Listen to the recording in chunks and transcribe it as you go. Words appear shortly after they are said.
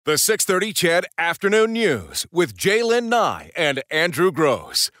The 6:30 CHED Afternoon News with Jaylen Nye and Andrew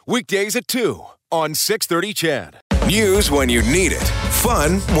Gross. Weekdays at 2 on 6:30 CHED. News when you need it.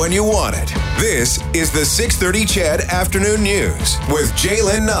 Fun when you want it. This is the 6:30 CHED Afternoon News with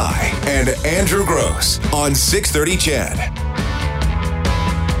Jaylen Nye and Andrew Gross on 6:30 CHED.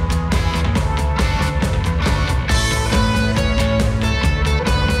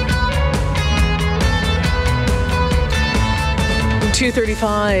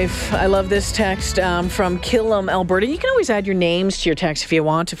 $2:35. I love this text from Killam, Alberta. You can always add your names to your text if you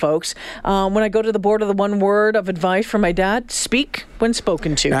want to, folks. When I go to the border, the one word of advice from my dad, speak when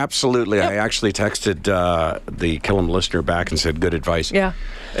spoken to. Absolutely. Yep. I actually texted the Killam listener back and said, good advice. Yeah.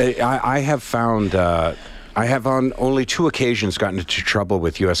 I have found... I have on only 2 occasions gotten into trouble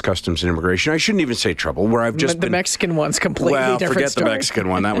with U.S. Customs and Immigration. I shouldn't even say trouble, where I've just the Mexican one's completely different forget story. The Mexican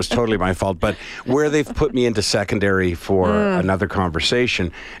one. That was totally my fault. But where they've put me into secondary for another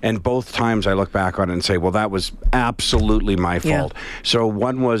conversation, and both times I look back on it and say, well, that was absolutely my fault. Yeah. So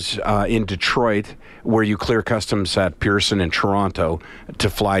one was in Detroit, where you clear customs at Pearson in Toronto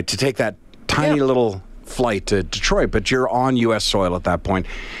to take that tiny little flight to Detroit, but you're on U.S. soil at that point.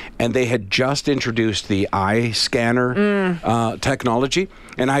 And they had just introduced the eye scanner technology,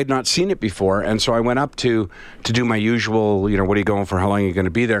 and I had not seen it before. And so I went up to do my usual, what are you going for? How long are you going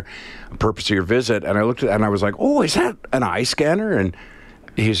to be there? Purpose of your visit. And I looked at it and I was like, oh, is that an eye scanner? And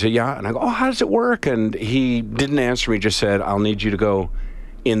he said, yeah. And I go, oh, how does it work? And he didn't answer me, just said, I'll need you to go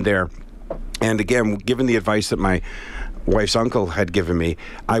in there. And again, given the advice that my wife's uncle had given me,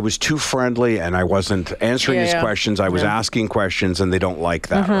 I was too friendly and I wasn't answering his questions. I was asking questions, and they don't like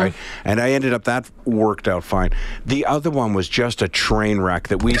that, right? And I ended up, that worked out fine. The other one was just a train wreck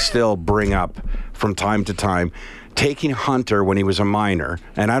that we still bring up from time to time. Taking Hunter when he was a minor,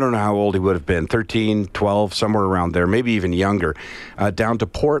 and I don't know how old he would have been, 13, 12, somewhere around there, maybe even younger, down to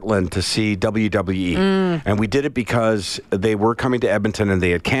Portland to see WWE. And we did it because they were coming to Edmonton and they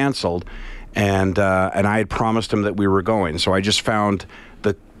had canceled. And I had promised him that we were going. So I just found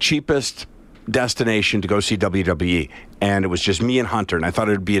the cheapest destination to go see WWE. And it was just me and Hunter. And I thought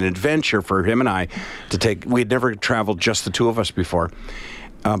it would be an adventure for him and I to take. We had never traveled just the two of us before.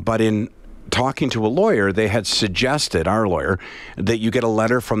 But in talking to a lawyer, they had suggested, our lawyer, that you get a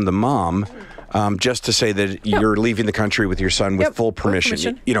letter from the mom just to say that you're leaving the country with your son with full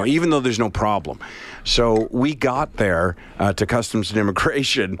permission. Even though there's no problem. So we got there to Customs and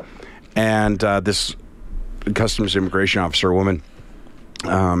Immigration. And this Customs Immigration officer, woman,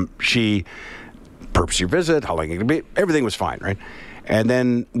 she purposed your visit, how long are you going to be? Everything was fine, right? And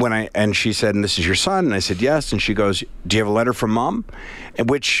then she said, and this is your son? And I said, yes. And she goes, do you have a letter from mom? In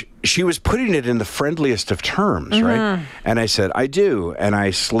which she was putting it in the friendliest of terms, right? And I said, I do. And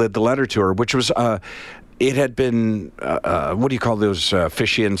I slid the letter to her, which was... it had been, what do you call those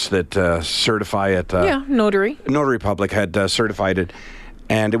officiants that certify it? Notary. Notary Public had certified it.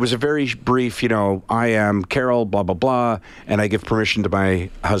 And it was a very brief, I am Carol, blah, blah, blah, and I give permission to my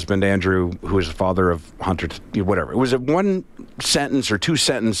husband, Andrew, who is the father of Hunter, whatever. It was a 1-sentence or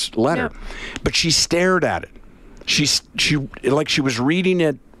 2-sentence letter. Yeah. But she stared at it. She like she was reading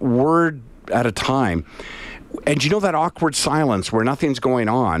it word at a time. And that awkward silence where nothing's going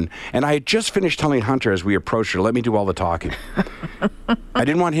on. And I had just finished telling Hunter as we approached her, let me do all the talking. I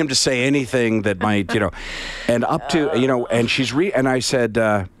didn't want him to say anything that might, and up to, and she's and I said,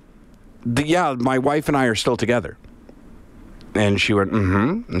 my wife and I are still together. And she went,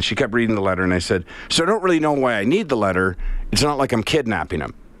 and she kept reading the letter. And I said, so I don't really know why I need the letter. It's not like I'm kidnapping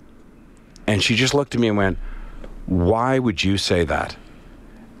him. And she just looked at me and went, why would you say that?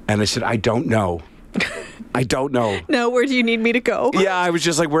 And I said, I don't know. I don't know. No, where do you need me to go? Yeah, I was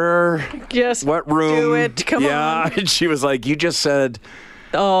just like, what room? Do it, come on. Yeah, and she was like, you just said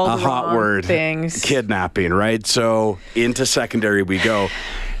all a hot word. Things. Kidnapping, right? So into secondary we go.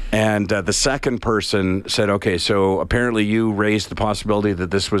 And the second person said, okay, so apparently you raised the possibility that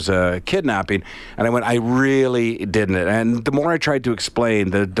this was a kidnapping. And I went, I really didn't. And the more I tried to explain,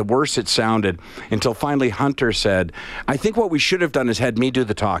 the worse it sounded, until finally Hunter said, I think what we should have done is had me do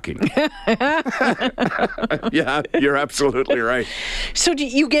the talking. Yeah, you're absolutely right. So do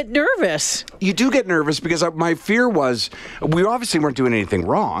you get nervous? You do get nervous because my fear was, we obviously weren't doing anything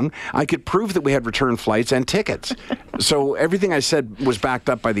wrong. I could prove that we had return flights and tickets. So everything I said was backed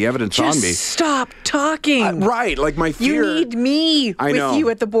up by the evidence on me. Stop talking. Right. Like my fear. You need me with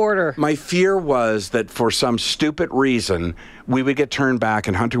you at the border. My fear was that for some stupid reason, we would get turned back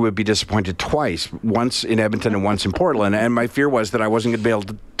and Hunter would be disappointed twice, once in Edmonton and once in Portland. And my fear was that I wasn't going to be able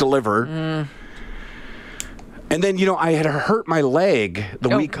to deliver And then, I had hurt my leg the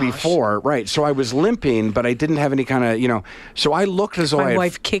week before, right? So I was limping, but I didn't have any kind of, so I looked as though my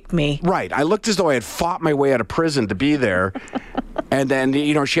wife kicked me. Right. I looked as though I had fought my way out of prison to be there. And then,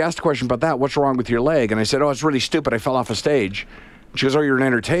 she asked a question about that. What's wrong with your leg? And I said, it's really stupid. I fell off a stage. She goes, you're an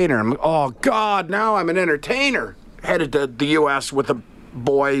entertainer. I'm like, oh, God, now I'm an entertainer. Headed to the U.S. with a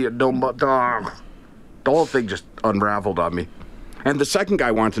boy. The whole thing just unraveled on me. And the second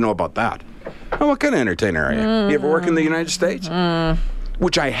guy wanted to know about that. Oh, what kind of entertainer are you? You ever work in the United States?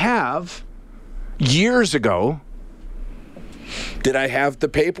 Which I have years ago. Did I have the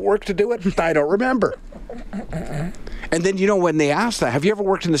paperwork to do it? I don't remember. And then, when they ask that, have you ever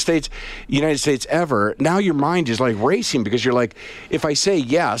worked in the United States ever? Now your mind is like racing because you're like, if I say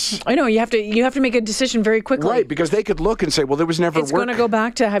yes. I know, you have to make a decision very quickly. Right, because they could look and say, well, there was never It's going to go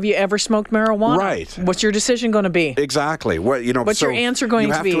back to, have you ever smoked marijuana? Right. What's your decision going to be? Exactly. What's your answer going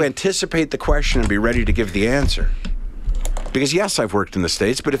to be? You have to anticipate the question and be ready to give the answer. Because, yes, I've worked in the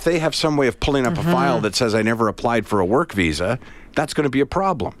States, but if they have some way of pulling up a file that says I never applied for a work visa, that's going to be a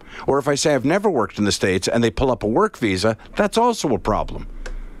problem. Or if I say I've never worked in the States and they pull up a work visa, that's also a problem.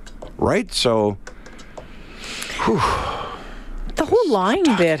 Right? So, the whole lying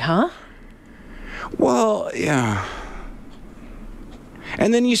bit, huh? Well, yeah.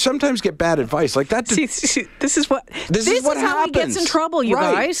 And then you sometimes get bad advice like that. See, this is what how he gets in trouble, you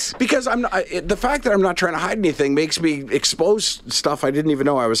guys. Because the fact that I'm not trying to hide anything makes me expose stuff I didn't even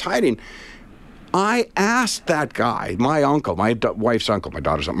know I was hiding. I asked that guy, my uncle, my wife's uncle,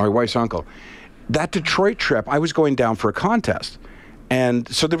 my wife's uncle, that Detroit trip. I was going down for a contest, and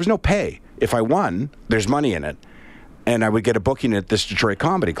so there was no pay. If I won, there's money in it, and I would get a booking at this Detroit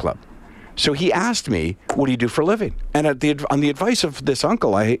Comedy Club. So he asked me, what do you do for a living? And on the advice of this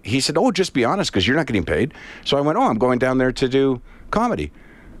uncle, he said, just be honest, because you're not getting paid. So I went, I'm going down there to do comedy.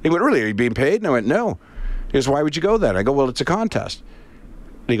 He went, really, are you being paid? And I went, no. He goes, why would you go then? I go, well, it's a contest.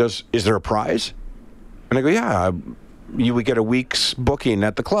 And he goes, is there a prize? And I go, yeah, you would get a week's booking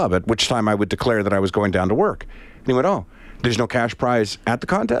at the club, at which time I would declare that I was going down to work. And he went, there's no cash prize at the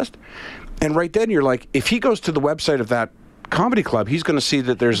contest? And right then you're like, if he goes to the website of that comedy club, he's going to see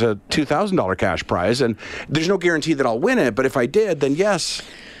that there's a $2,000 cash prize, and there's no guarantee that I'll win it, but if I did, then yes,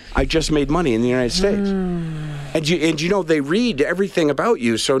 I just made money in the United States. And they read everything about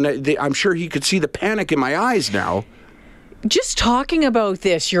you, so I'm sure he could see the panic in my eyes now. Just talking about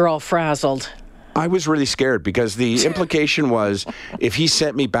this, you're all frazzled. I was really scared because the implication was if he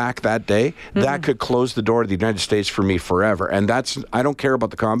sent me back that day, that could close the door to the United States for me forever. And I don't care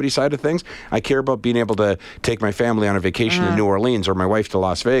about the comedy side of things. I care about being able to take my family on a vacation in New Orleans or my wife to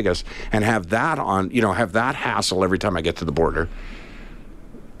Las Vegas and have that have that hassle every time I get to the border.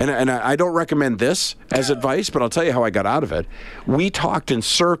 And I don't recommend this as advice, but I'll tell you how I got out of it. We talked in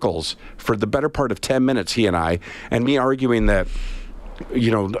circles for the better part of 10 minutes, he and I, and me arguing that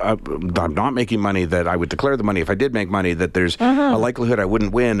I'm not making money, that I would declare the money if I did make money, that there's a likelihood I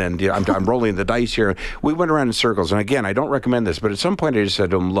wouldn't win, and I'm rolling the dice here. We went around in circles, and again, I don't recommend this, but at some point I just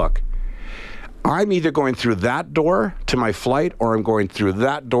said to him, look, I'm either going through that door to my flight or I'm going through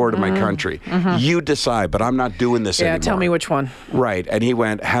that door to my country. You decide, but I'm not doing this anymore. Yeah, tell me which one. Right, and he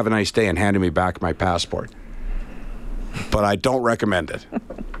went, have a nice day, and handed me back my passport. But I don't recommend it.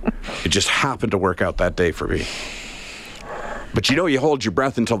 It just happened to work out that day for me. But you hold your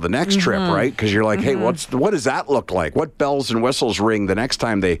breath until the next trip, right? Because you're like, hey, what does that look like? What bells and whistles ring the next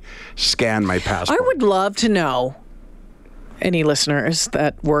time they scan my passport? I would love to know, any listeners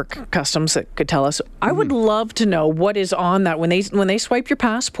that work customs that could tell us, I would love to know what is on that when they swipe your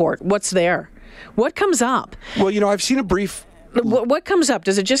passport, what's there? What comes up? Well, I've seen a brief... What comes up?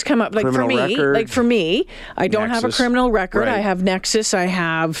 Does it just come up? Criminal record, for me, I don't Nexus. have a criminal record. Right. I have Nexus. I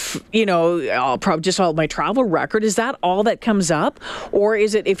have, I'll probably just all my travel record. Is that all that comes up? Or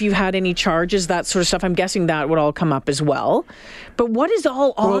is it if you've had any charges, that sort of stuff? I'm guessing that would all come up as well. But what is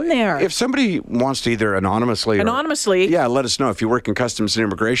all on there? If somebody wants to either anonymously, yeah, let us know. If you work in customs and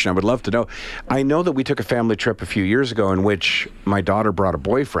immigration, I would love to know. I know that we took a family trip a few years ago in which my daughter brought a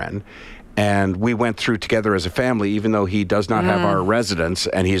boyfriend. And we went through together as a family, even though he does not have our residence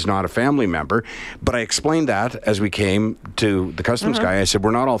and he's not a family member. But I explained that as we came to the customs guy. I said,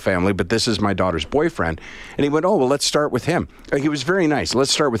 we're not all family, but this is my daughter's boyfriend. And he went, well, let's start with him. He was very nice.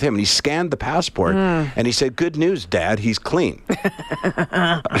 Let's start with him. And he scanned the passport and he said, good news, Dad, he's clean.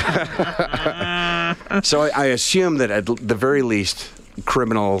 So I assume that at the very least,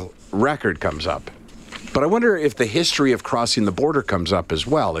 criminal record comes up. But I wonder if the history of crossing the border comes up as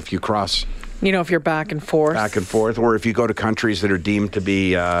well, if you cross... if you're back and forth. Back and forth, or if you go to countries that are deemed to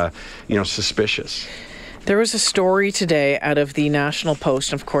be, suspicious. There was a story today out of the National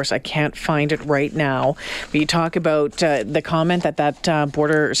Post. Of course, I can't find it right now. But you talk about the comment that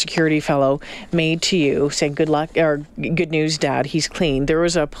border security fellow made to you, saying "Good luck" or "Good news, Dad. He's clean." There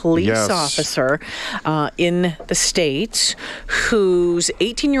was a police officer in the States whose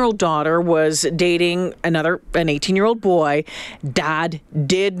 18-year-old daughter was dating an 18-year-old boy. Dad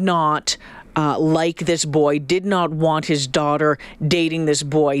did not like this boy, did not want his daughter dating this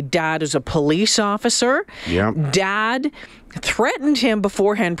boy. Dad is a police officer. Yep. Dad threatened him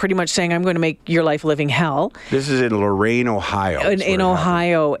beforehand, pretty much saying, "I'm going to make your life a living hell." This is in Lorain, Ohio. In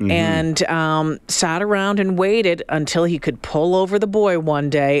Ohio. And sat around and waited until he could pull over the boy one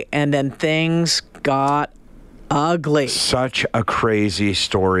day, and then things got ugly. Such a crazy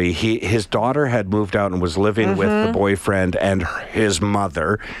story. His daughter had moved out and was living with the boyfriend and his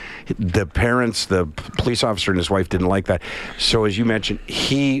mother. The parents, the police officer and his wife didn't like that. So as you mentioned,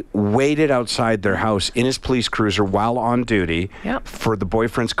 he waited outside their house in his police cruiser while on duty for the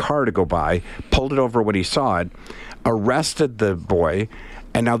boyfriend's car to go by, pulled it over when he saw it, arrested the boy.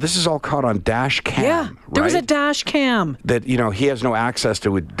 And now this is all caught on dash cam. Yeah, there was a dash cam. That, he has no access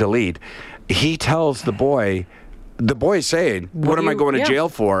to delete. He tells the boy's saying, what am I going to jail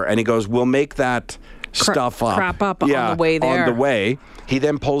for? And he goes, we'll make that stuff up. Crap up on the way there. On the way. He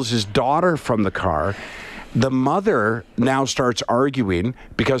then pulls his daughter from the car. The mother now starts arguing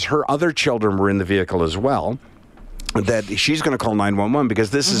because her other children were in the vehicle as well, that she's going to call 911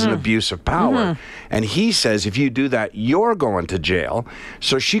 because this is an abuse of power. And he says, if you do that, you're going to jail.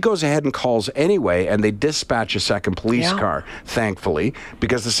 So she goes ahead and calls anyway, and they dispatch a second police car, thankfully,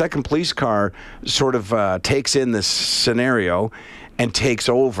 because the second police car sort of takes in this scenario and takes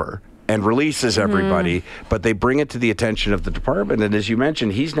over and releases everybody, but they bring it to the attention of the department. And as you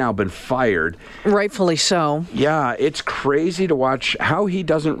mentioned, he's now been fired. Rightfully so. Yeah, it's crazy to watch how he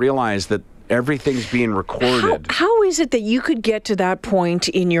doesn't realize that everything's being recorded. How is it that you could get to that point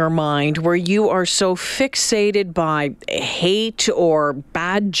in your mind where you are so fixated by hate or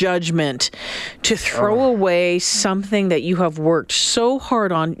bad judgment to throw away something that you have worked so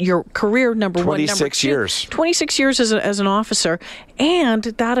hard on, your career, number 26 years. 26 years as an officer, and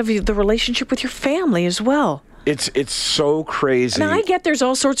that of the relationship with your family as well. It's so crazy. And I get there's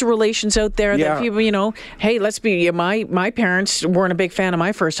all sorts of relations out there that people, hey, let's be, my parents weren't a big fan of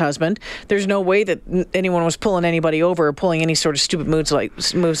my first husband. There's no way that anyone was pulling anybody over or pulling any sort of stupid moves like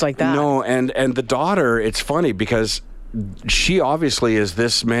that. No, and the daughter, it's funny because she obviously is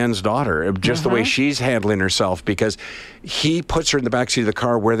this man's daughter, just the way she's handling herself, because he puts her in the backseat of the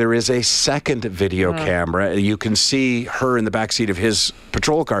car where there is a second video camera. You can see her in the backseat of his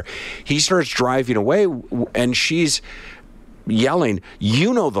patrol car. He starts driving away, and she's yelling,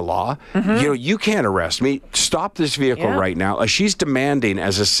 "You know the law. You can't arrest me. Stop this vehicle right now." She's demanding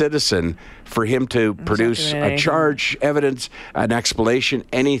as a citizen for him to produce a charge, evidence, an explanation,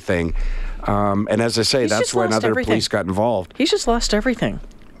 anything. And as I say, that's when other police got involved. He's just lost everything.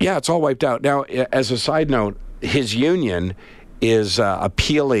 Yeah, it's all wiped out. Now, as a side note, his union is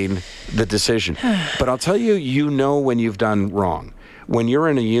appealing the decision. But I'll tell you, when you've done wrong. When you're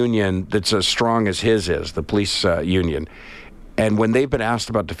in a union that's as strong as his is, the police union, and when they've been asked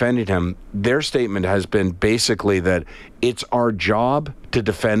about defending him, their statement has been basically that it's our job to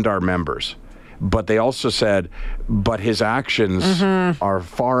defend our members. But they also said, but his actions are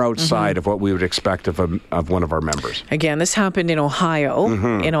far outside of what we would expect of one of our members. Again, this happened in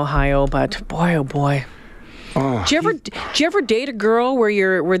Ohio, but boy, oh boy. Did you ever date a girl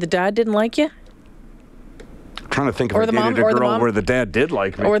where the dad didn't like you? I'm trying to think if I dated a girl where the dad did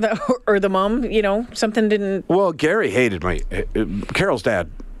like me. Or the mom, something didn't... Well, Gary hated me. Carol's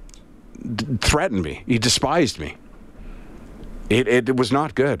dad threatened me. He despised me. It was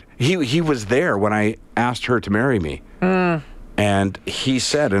not good. He was there when I asked her to marry me. And he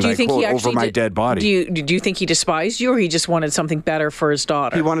said, and I quote, "over my dead body." Do you think he despised you, or he just wanted something better for his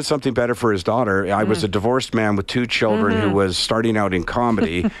daughter? He wanted something better for his daughter. I was a divorced man with 2 children who was starting out in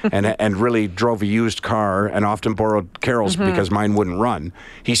comedy and really drove a used car and often borrowed Carol's because mine wouldn't run.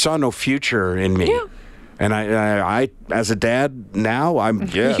 He saw no future in me. Yeah. And I, as a dad now,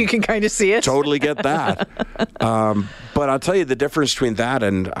 you can kind of see it. Totally get that. But I'll tell you the difference between that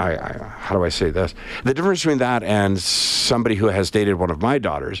and how do I say this? The difference between that and somebody who has dated one of my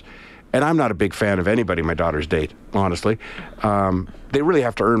daughters, and I'm not a big fan of anybody my daughters date, honestly. They really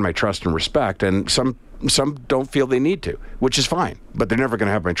have to earn my trust and respect, and some don't feel they need to, which is fine. But they're never going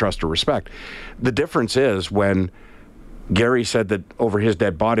to have my trust or respect. The difference is when Gary said that over his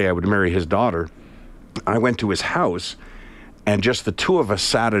dead body I would marry his daughter. I went to his house, and just the two of us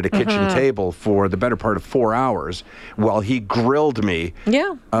sat at a kitchen table for the better part of 4 hours while he grilled me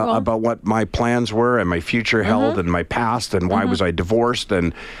about what my plans were and my future held and my past and why was I divorced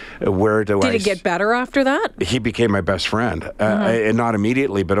and where do I... Did it get better after that? He became my best friend. And not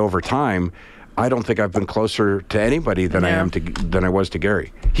immediately, but over time, I don't think I've been closer to anybody than I was to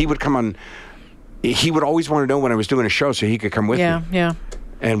Gary. He would come on... He would always want to know when I was doing a show so he could come with me. Yeah.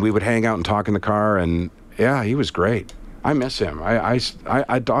 And we would hang out and talk in the car, and he was great. I miss him. I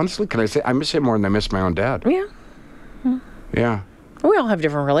honestly, can I say, I miss him more than I miss my own dad. Yeah. Yeah. We all have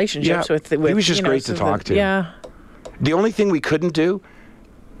different relationships with he was just great to talk to. Yeah. The only thing we couldn't do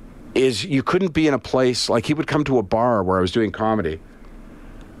is you couldn't be in a place, like he would come to a bar where I was doing comedy,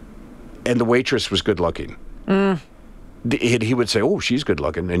 and the waitress was good looking. He would say, "Oh, she's good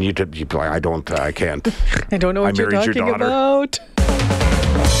looking," and you'd be like, I can't. I don't know what you're talking about.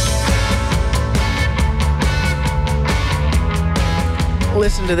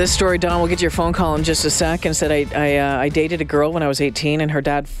 Listen to this story, Don. We'll get to your phone call in just a sec. And said I dated a girl when I was 18, and her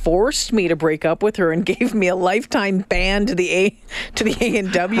dad forced me to break up with her and gave me a lifetime ban to the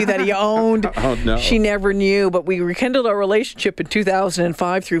A&W that he owned. Oh no! She never knew, but we rekindled our relationship in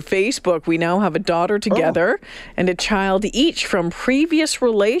 2005 through Facebook. We now have a daughter together and a child each from previous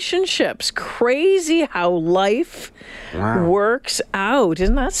relationships. Crazy how life works out.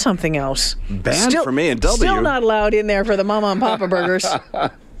 Isn't that something else? Banned from A&W. Still not allowed in there for the Mama and Papa burgers.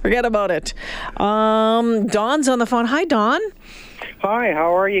 Forget about it. Don's on the phone. Hi, Don. Hi,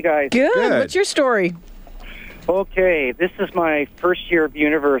 how are you guys? Good. What's your story? Okay, this is my first year of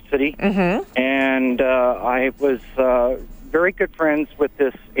university, and I was very good friends with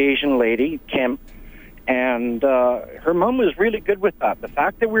this Asian lady, Kim, and her mom was really good with that. The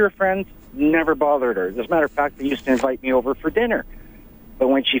fact that we were friends never bothered her. As a matter of fact, they used to invite me over for dinner. But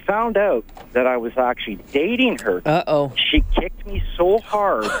when she found out that I was actually dating her, she kicked me so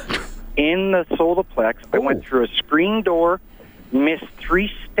hard in the Soloplex, I went through a screen door, missed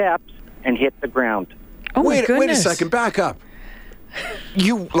 3 steps, and hit the ground. Oh, my goodness. Wait a second, back up.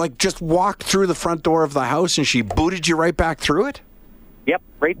 You, just walked through the front door of the house and she booted you right back through it? Yep,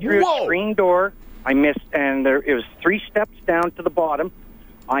 right through a screen door. I missed, and it was 3 steps down to the bottom.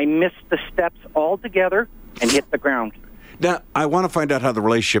 I missed the steps altogether and hit the ground. Now, I want to find out how the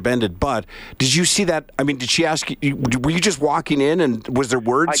relationship ended, but did you see that? I mean, did she ask you, were you just walking in and was there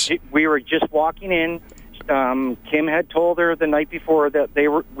words? We were just walking in. Kim had told her the night before that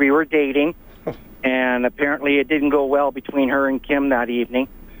we were dating, and apparently it didn't go well between her and Kim that evening.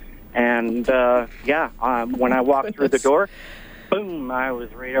 And, when I walked through the door, boom, I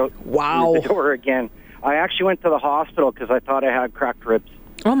was right out through the door again. I actually went to the hospital because I thought I had cracked ribs.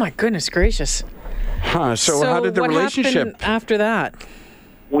 Oh, my goodness gracious. Huh, so how did the relationship... What happened after that?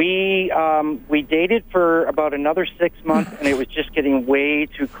 We dated for about another 6 months, and it was just getting way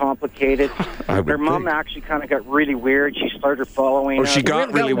too complicated. Her mom actually kind of got really weird. She started following us. She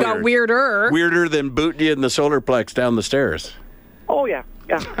got really weird. Got weirder. Weirder than booting you in the Solarplex down the stairs. Oh, yeah.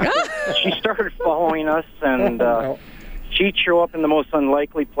 She started following us, and she'd show up in the most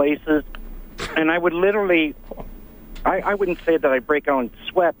unlikely places. And I would literally... I wouldn't say that I break out in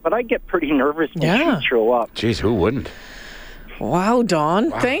sweat, but I get pretty nervous when she'd show up. Jeez, who wouldn't? Wow,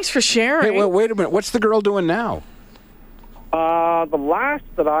 Don. Wow. Thanks for sharing. Hey, well, wait a minute. What's the girl doing now? The last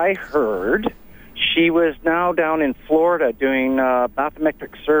that I heard, she was now down in Florida doing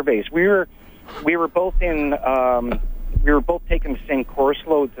bathymetric surveys. We were both in. We were both taking the same course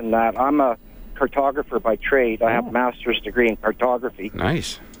loads in that. I'm a cartographer by trade. I have a master's degree in cartography.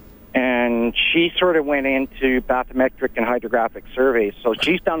 Nice. And she sort of went into bathymetric and hydrographic surveys. So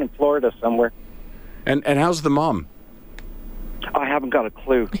she's down in Florida somewhere. And how's the mom? I haven't got a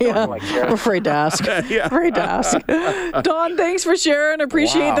clue. Yeah, I'm afraid to ask. Afraid to ask. Don, thanks for sharing.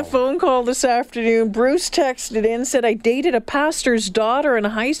 Appreciate the phone call this afternoon. Bruce texted in, said, I dated a pastor's daughter in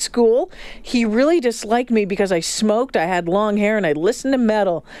high school. He really disliked me because I smoked, I had long hair, and I listened to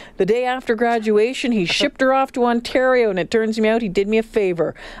metal. The day after graduation, he shipped her off to Ontario, and it turns out he did me a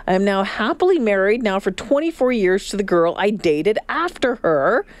favor. I am now happily married now for 24 years to the girl I dated after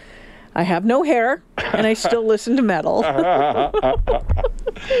her. I have no hair, and I still listen to metal. Oh,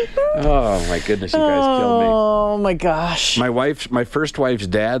 my goodness, you guys killed me. Oh, my gosh. My first wife's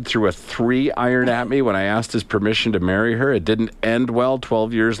dad threw a 3-iron at me when I asked his permission to marry her. It didn't end well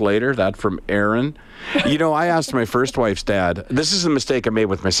 12 years later. That from Aaron. You know, I asked my first wife's dad. This is a mistake I made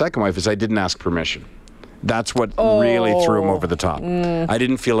with my second wife, is I didn't ask permission. That's what really threw him over the top. I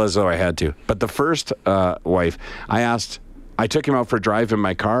didn't feel as though I had to. But the first wife, I took him out for a drive in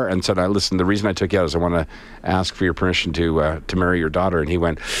my car and said, listen, the reason I took you out is I want to ask for your permission to marry your daughter. And he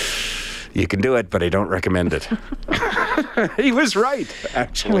went, you can do it, but I don't recommend it. He was right,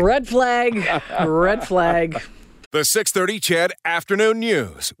 actually. Red flag. Red flag. The 6:30 CHED Afternoon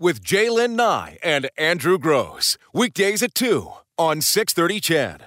News with Jaylen Nye and Andrew Gross. Weekdays at 2 on 6:30 CHED.